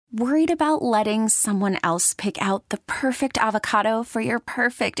Worried about letting someone else pick out the perfect avocado for your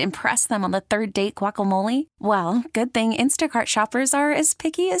perfect impress them on the third date guacamole? Well, good thing Instacart shoppers are as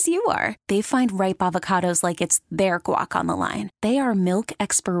picky as you are. They find ripe avocados like it's their guac on the line. They are milk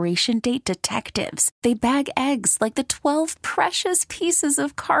expiration date detectives. They bag eggs like the 12 precious pieces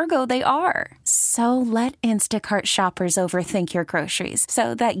of cargo they are. So let Instacart shoppers overthink your groceries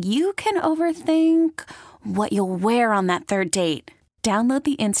so that you can overthink what you'll wear on that third date. Download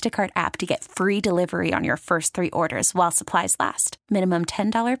the Instacart app to get free delivery on your first 3 orders while supplies last. Minimum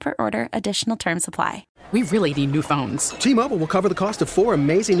 $10 per order. Additional terms apply. We really need new phones. T-Mobile will cover the cost of 4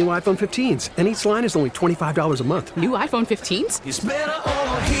 amazing new iPhone 15s, and each line is only $25 a month. New iPhone 15s? It's better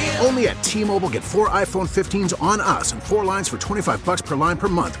over here. Only at T-Mobile, get 4 iPhone 15s on us and 4 lines for $25 per line per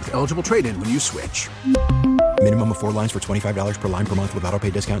month with eligible trade-in when you switch. Minimum of 4 lines for $25 per line per month with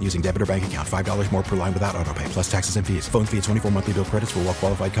autopay discount using debit or bank account. $5 more per line without autopay, plus taxes and fees. Phone fee at 24 monthly bill credits for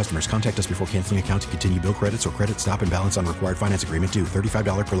well-qualified customers. Contact us before canceling account to continue bill credits or credit stop and balance on required finance agreement due.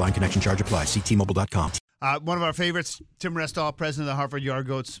 $35 per line connection charge applies. See T-Mobile.com. One of our favorites, Tim Restall, president of the Hartford Yard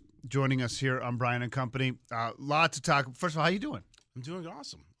Goats, joining us here on Brian and Company. Lot to talk. First of all, how you doing? I'm doing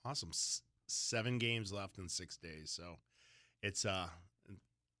awesome. 7 games left in 6 days, so it's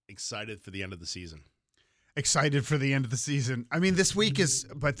excited for the end of the season. Excited for the end of the season. I mean, this week is,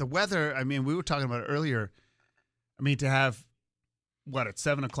 but the weather, I mean, we were talking about it earlier. I mean, to have, at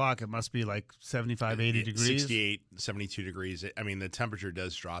 7 o'clock, it must be like 75, 80 degrees? 68, 72 degrees. I mean, the temperature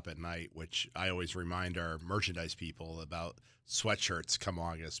does drop at night, which I always remind our merchandise people about sweatshirts come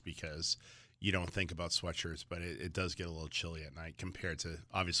August, because you don't think about sweatshirts, but it does get a little chilly at night compared to,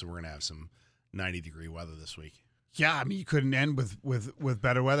 obviously, we're going to have some 90-degree weather this week. Yeah, I mean, you couldn't end with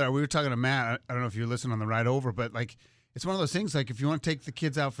better weather. We were talking to Matt. I don't know if you listened on the ride over, but, like, it's one of those things, like, if you want to take the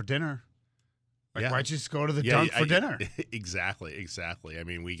kids out for dinner, why don't you just go to the Dunk for dinner? Exactly. I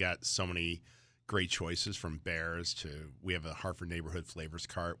mean, we got so many great choices, from bears to, we have a Hartford Neighborhood Flavors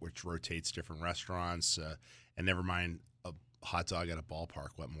cart, which rotates different restaurants, and never mind a hot dog at a ballpark.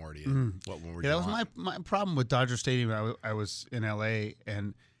 What more do you what more do you want? That was my problem with Dodger Stadium. I was in L.A.,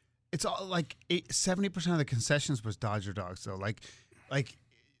 and it's all like 70% of the concessions was Dodger dogs. So like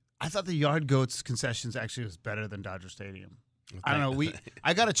I thought the Yard Goats concessions actually was better than Dodger Stadium. I don't know.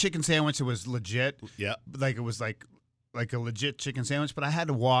 I got a chicken sandwich that was legit. Yeah, like it was like a legit chicken sandwich, but I had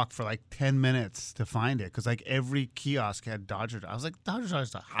to walk for like 10 minutes to find it because like every kiosk had Dodger dog. I was like, Dodger dog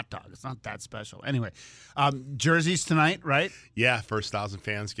is a hot dog. It's not that special. Anyway, jerseys tonight, right? Yeah, first 1,000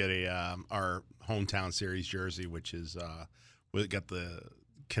 fans get our hometown series jersey, which is we got the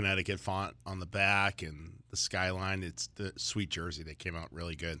Connecticut font on the back and the skyline. It's the sweet jersey. They came out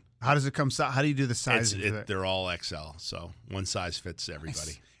really good. How does it come? How do you do the size? They're all XL, so one size fits everybody.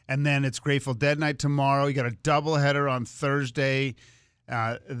 Nice. And then it's Grateful Dead night tomorrow. You got a doubleheader on Thursday.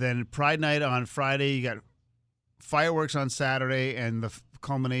 Then Pride night on Friday. You got fireworks on Saturday, and the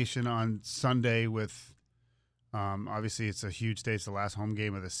culmination on Sunday with, obviously, it's a huge day. It's the last home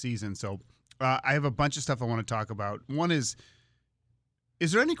game of the season. So I have a bunch of stuff I want to talk about. One is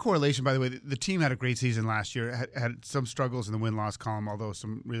there any correlation, by the way, the team had a great season last year, had some struggles in the win-loss column, although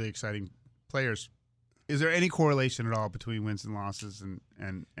some really exciting players. Is there any correlation at all between wins and losses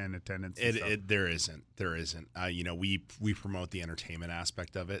and attendance? There isn't. We promote the entertainment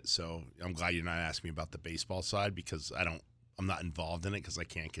aspect of it, so I'm glad you're not asking me about the baseball side, because I'm not involved in it because I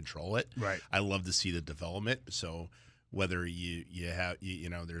can't control it. Right. I love to see the development. So whether you have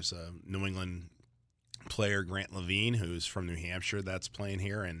there's a New England player, Grant Levine, who's from New Hampshire, that's playing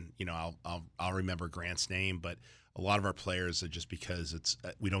here, and I'll remember Grant's name, but a lot of our players are, just because it's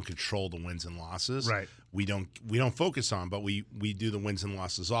we don't control the wins and losses. Right. We don't focus on, but we do the wins and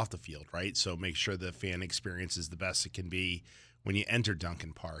losses off the field, right? So make sure the fan experience is the best it can be when you enter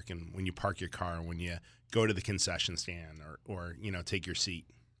Dunkin Park, and when you park your car, and when you go to the concession stand or take your seat.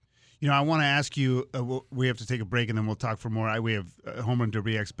 I want to ask you, we have to take a break and then we'll talk for more. We have Home Run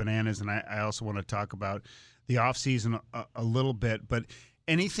Derby X Bananas, and I also want to talk about the offseason a little bit. But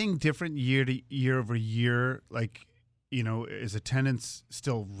anything different year over year? Like, is attendance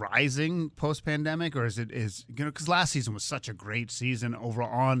still rising post-pandemic, or because last season was such a great season overall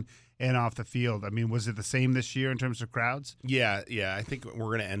on and off the field. I mean, was it the same this year in terms of crowds? Yeah. I think we're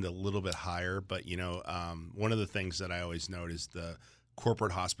going to end a little bit higher, but, one of the things that I always note is the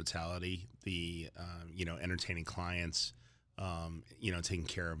corporate hospitality, the entertaining clients, taking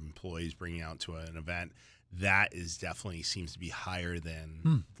care of employees, bringing out to an event. That is definitely seems to be higher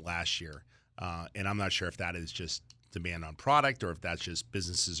than last year, and I'm not sure if that is just demand on product, or if that's just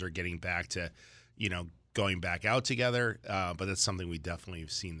businesses are getting back to, going back out together. But that's something we definitely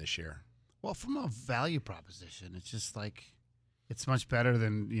have seen this year. Well, from a value proposition, it's just like, It's much better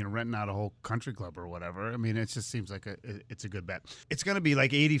than renting out a whole country club or whatever. I mean, it just seems like it's a good bet. It's going to be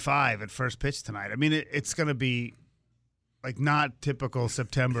like 85 at first pitch tonight. I mean, it's going to be like not typical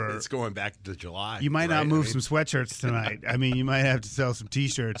September. It's going back to July. You might not move some sweatshirts tonight. I mean, you might have to sell some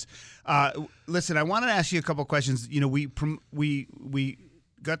T-shirts. Listen, I wanted to ask you a couple questions. We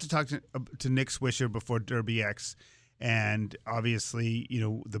got to talk to Nick Swisher before Derby X. And obviously,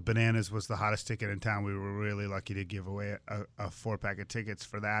 the Bananas was the hottest ticket in town. We were really lucky to give away a 4-pack of tickets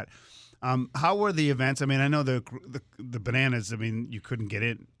for that. How were the events? I mean, I know the Bananas. I mean, you couldn't get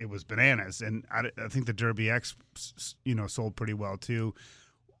in. It was Bananas, and I think the Derby X, sold pretty well too.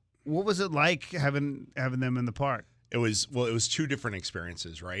 What was it like having them in the park? It was two different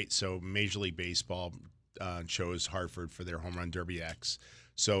experiences, right? So Major League Baseball chose Hartford for their home run Derby X.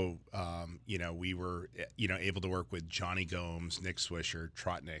 So, we were, able to work with Johnny Gomes, Nick Swisher,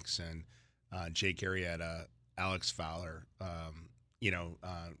 Trot Nixon, Jake Arrieta, Alex Fowler,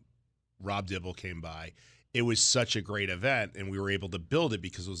 Rob Dibble came by. It was such a great event, and we were able to build it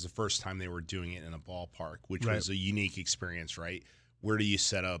because it was the first time they were doing it in a ballpark, which was a unique experience, right? Where do you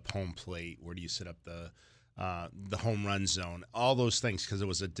set up home plate? Where do you set up the home run zone? All those things, because it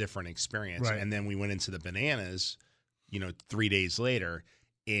was a different experience. Right. And then we went into the Bananas, 3 days later,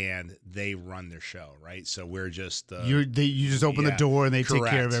 and they run their show, right? So we're just you just open the door and they take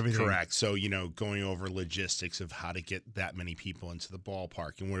care of everything. Correct. So going over logistics of how to get that many people into the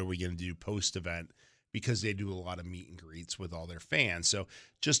ballpark and what are we going to do post event, because they do a lot of meet and greets with all their fans. So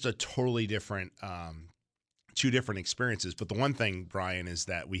just a totally different, two different experiences. But the one thing, Brian, is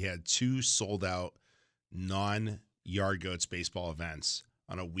that we had 2 sold out non-Yard Goats baseball events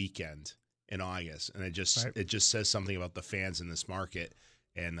on a weekend in August, and it just says something about the fans in this market.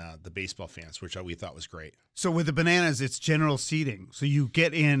 And the baseball fans, which we thought was great. So with the Bananas, it's general seating. So you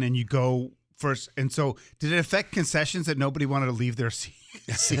get in and you go first. And so did it affect concessions that nobody wanted to leave their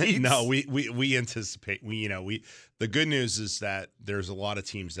seats? No, we anticipate. The good news is that there's a lot of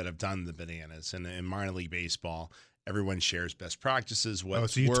teams that have done the Bananas, and in minor league baseball, everyone shares best practices.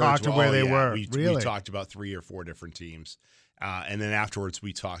 So you talked to where they were. We talked about 3 or 4 different teams. And then afterwards,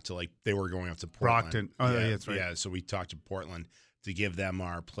 we talked to they were going up to Portland. Brockton. Oh, yeah, that's right. Yeah, so we talked to Portland to give them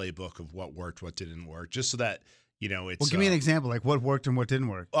our playbook of what worked, what didn't work, just so that, it's... Well, give me an example, like what worked and what didn't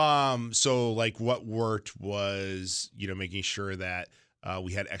work. So what worked was, making sure that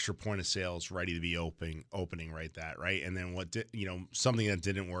we had extra point of sales ready to be opening right? And then something that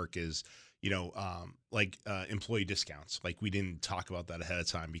didn't work is, employee discounts. We didn't talk about that ahead of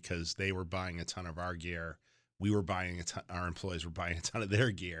time because they were buying a ton of our gear. We were buying our employees were buying a ton of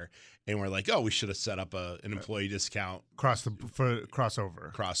their gear, and we're like, oh, we should have set up an employee discount for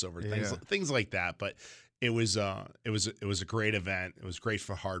crossover things like that. But it was a great event. It was great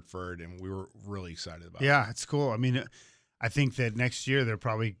for Hartford, and we were really excited about it. Yeah, it's cool. I mean, I think that next year they're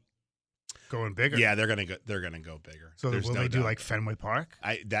probably going bigger. Yeah, they're gonna go bigger. So will they do like Fenway Park?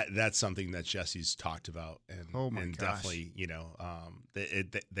 That's something that Jesse's talked about, and definitely,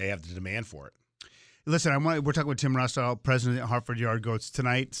 they have the demand for it. Listen, we're talking with Tim Restall, president of Hartford Yard Goats,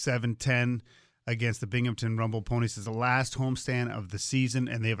 tonight, 7:10 against the Binghamton Rumble Ponies. It's the last homestand of the season,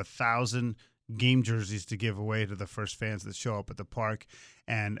 and they have 1,000 game jerseys to give away to the first fans that show up at the park.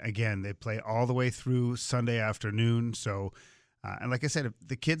 And again, they play all the way through Sunday afternoon. So, and like I said,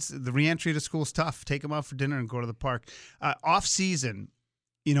 the kids, the reentry to school is tough. Take them out for dinner and go to the park. Off season,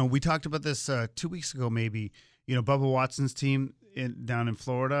 we talked about this 2 weeks ago, maybe. Bubba Watson's team down in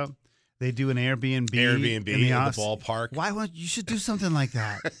Florida. They do an Airbnb in the ballpark. Why wouldn't you should do something like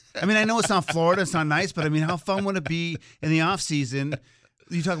that? I mean, I know it's not Florida, it's not nice, but I mean, how fun would it be in the off season?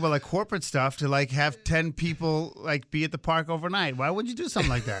 You talk about corporate stuff to have 10 people be at the park overnight. Why wouldn't you do something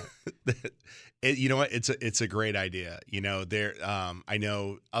like that? You know what? It's a great idea. I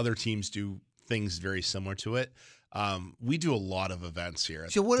know other teams do things very similar to it. We do a lot of events here.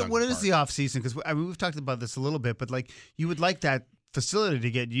 So what is the off season? Because we've talked about this a little bit, but you would like that facility to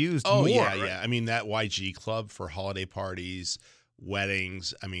get used more. Yeah, right? yeah. I mean, that YG Club for holiday parties,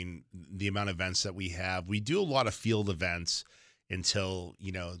 weddings. I mean, the amount of events that we have. We do a lot of field events until,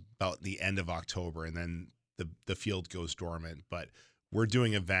 about the end of October, and then the field goes dormant. But we're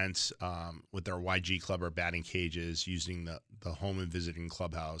doing events with our YG Club, our batting cages, using the home and visiting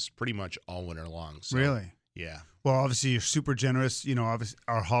clubhouse pretty much all winter long. So, really? Yeah. Well, obviously, you're super generous. Obviously,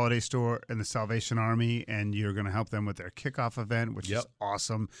 our holiday store and the Salvation Army, and you're going to help them with their kickoff event, which is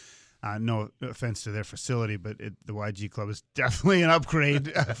awesome. No offense to their facility, but the YG Club is definitely an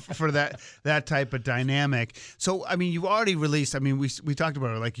upgrade for that type of dynamic. So, I mean, you've already released. I mean, we talked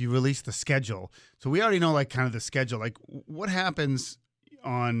about it. You released the schedule, so we already know kind of the schedule. What happens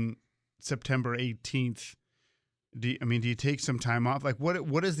on September 18th do you take some time off? Like,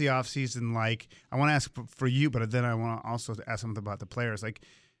 what is the off season like? I want to ask for you, but then I want to also ask something about the players. Like,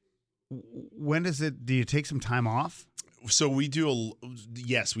 when do you take some time off? So we do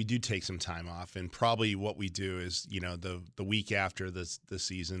we do take some time off, and probably what we do is, the week after the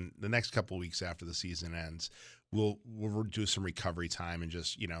season, the next couple of weeks after the season ends, we'll do some recovery time and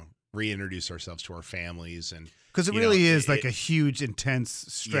just, reintroduce ourselves to our families. And because it really is like a huge, intense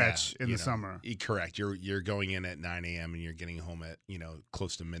stretch in the summer. Correct. You're going in at 9 a.m. and you're getting home at,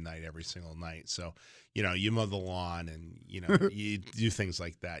 close to midnight every single night. So, you mow the lawn and, you do things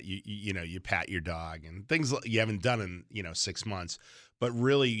like that. You pat your dog and things you haven't done in, 6 months. But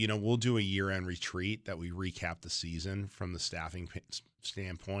really, we'll do a year-end retreat that we recap the season from the staffing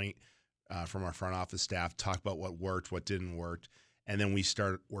standpoint, from our front office staff, talk about what worked, what didn't work. And then we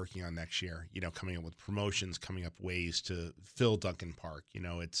start working on next year, coming up with promotions, coming up ways to fill Dunkin Park.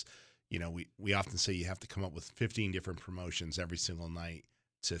 It's, we often say you have to come up with 15 different promotions every single night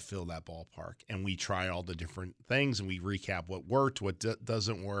to fill that ballpark. And we try all the different things and we recap what worked, what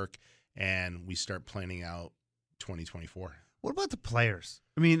doesn't work, and we start planning out 2024. What about the players?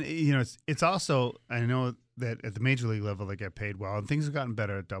 I mean, it's also, I know that at the major league level they get paid well, and things have gotten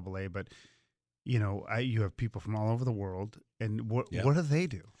better at AA, but you have people from all over the world, and what do they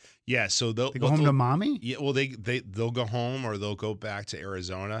do? Yeah, so they'll go home to mommy. Yeah, well, they'll go home or they'll go back to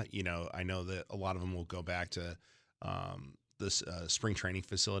Arizona. I know that a lot of them will go back to this spring training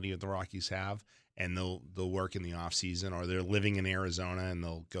facility that the Rockies have, and they'll work in the off season, or they're living in Arizona and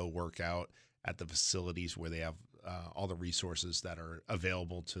they'll go work out at the facilities where they have all the resources that are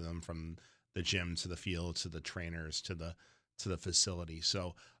available to them, from the gym to the field to the trainers to the facility.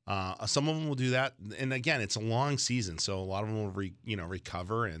 So some of them will do that, and again, it's a long season, so a lot of them will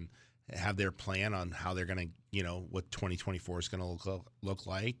recover and have their plan on how they're going to, what 2024 is going to look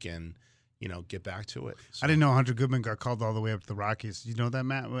like, and get back to it. So. I didn't know Hunter Goodman got called all the way up to the Rockies. You know that,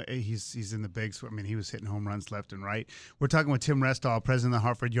 Matt? He's in the bigs. I mean, he was hitting home runs left and right. We're talking with Tim Restall, president of the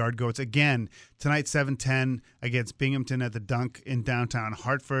Hartford Yard Goats. Again, tonight, 7:10 against Binghamton at the Dunk in downtown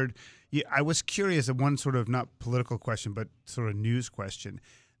Hartford. Yeah, I was curious of one sort of not political question, but sort of news question.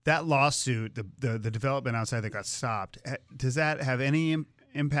 That lawsuit, the development outside that got stopped, does that have any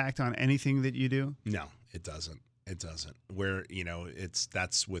impact on anything that you do? No, it doesn't. It doesn't. Where,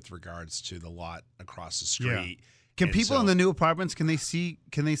 that's with regards to the lot across the street. Yeah. Can people in the new apartments, can they see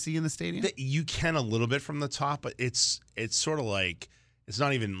in the stadium? You can a little bit from the top, but it's sort of like, it's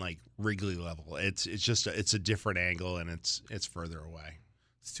not even like Wrigley level. It's just it's a different angle, and it's further away.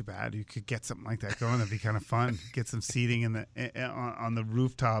 It's too bad. You could get something like that going. That'd be kind of fun. Get some seating on the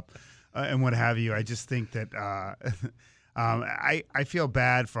rooftop and what have you. I just think that I feel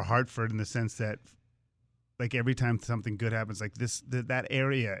bad for Hartford in the sense that, like, every time something good happens, like that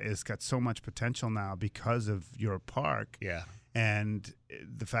area has got so much potential now because of your park. Yeah. And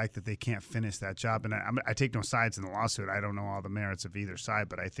the fact that they can't finish that job. And I take no sides in the lawsuit. I don't know all the merits of either side,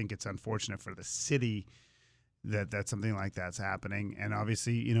 but I think it's unfortunate for the city that something like that's happening. And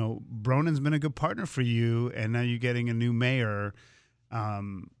obviously, Bronin's been a good partner for you, and now you're getting a new mayor.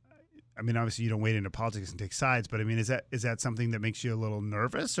 I mean, obviously, you don't wade into politics and take sides, but I mean, is that something that makes you a little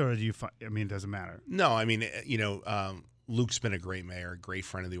nervous, or do you? It doesn't matter. No, I mean, Luke's been a great mayor, great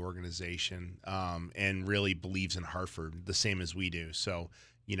friend of the organization, and really believes in Hartford the same as we do. So,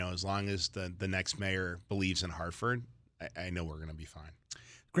 as long as the next mayor believes in Hartford, I know we're going to be fine.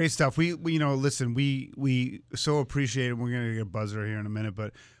 Great stuff. We listen, we so appreciate it. We're going to get a buzzer here in a minute,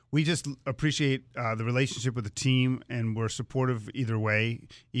 but we just appreciate the relationship with the team, and we're supportive either way,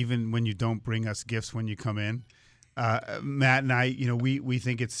 even when you don't bring us gifts when you come in. Matt and I, we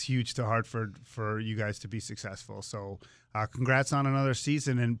think it's huge to Hartford for you guys to be successful. So congrats on another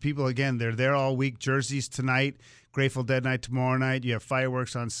season. And people, again, they're there all week. Jerseys tonight, Grateful Dead night tomorrow night. You have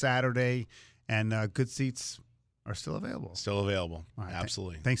fireworks on Saturday, and good seats are still available. Still available. Right,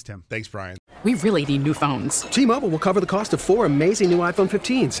 absolutely. Thanks, Tim. Thanks, Brian. We really need new phones. T-Mobile will cover the cost of 4 amazing new iPhone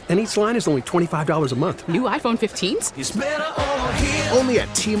 15s, and each line is only $25 a month. New iPhone 15s? It's better over here. Only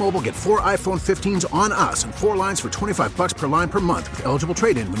at T-Mobile, get 4 iPhone 15s on us and 4 lines for $25 per line per month with eligible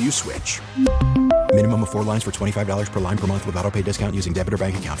trade-in when you switch. Minimum of 4 lines for $25 per line per month with autopay discount using debit or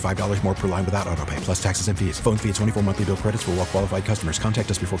bank account. $5 more per line without autopay, plus taxes and fees. Phone fee at 24 monthly bill credits for well-qualified customers. Contact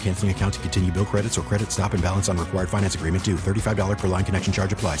us before canceling account to continue bill credits or credit stop and balance on required finance agreement due. $35 per line connection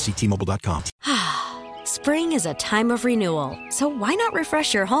charge applies. See T-Mobile.com. Spring is a time of renewal, so why not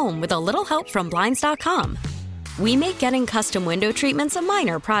refresh your home with a little help from Blinds.com? We make getting custom window treatments a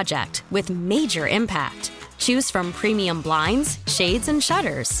minor project with major impact. Choose from premium blinds, shades, and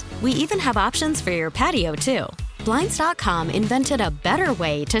shutters. We even have options for your patio, too. Blinds.com invented a better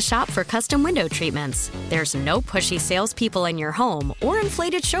way to shop for custom window treatments. There's no pushy salespeople in your home or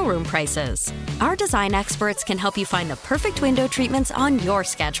inflated showroom prices. Our design experts can help you find the perfect window treatments on your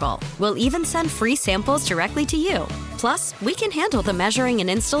schedule. We'll even send free samples directly to you. Plus, we can handle the measuring and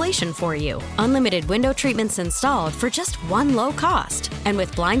installation for you. Unlimited window treatments installed for just one low cost. And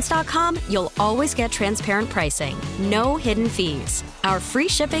with Blinds.com, you'll always get transparent pricing. No hidden fees. Our free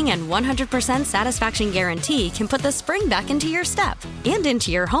shipping and 100% satisfaction guarantee can put the spring back into your step and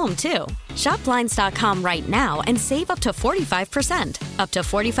into your home, too. Shop Blinds.com right now and save up to 45%. Up to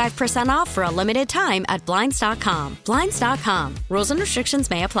 45% off for a limited time at Blinds.com. Blinds.com. Rules and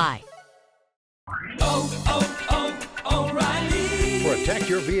restrictions may apply. O'Reilly. Protect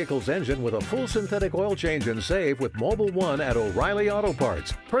your vehicle's engine with a full synthetic oil change and save with Mobil 1 at O'Reilly Auto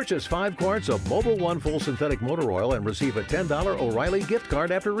Parts. Purchase 5 quarts of Mobil 1 full synthetic motor oil and receive a $10 O'Reilly gift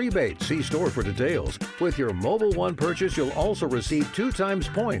card after rebate. See store for details. With your Mobil 1 purchase, you'll also receive 2 times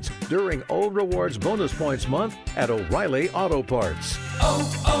points during O Rewards Bonus Points Month at O'Reilly Auto Parts.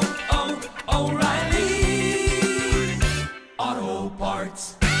 O'Reilly Auto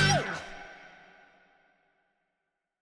Parts.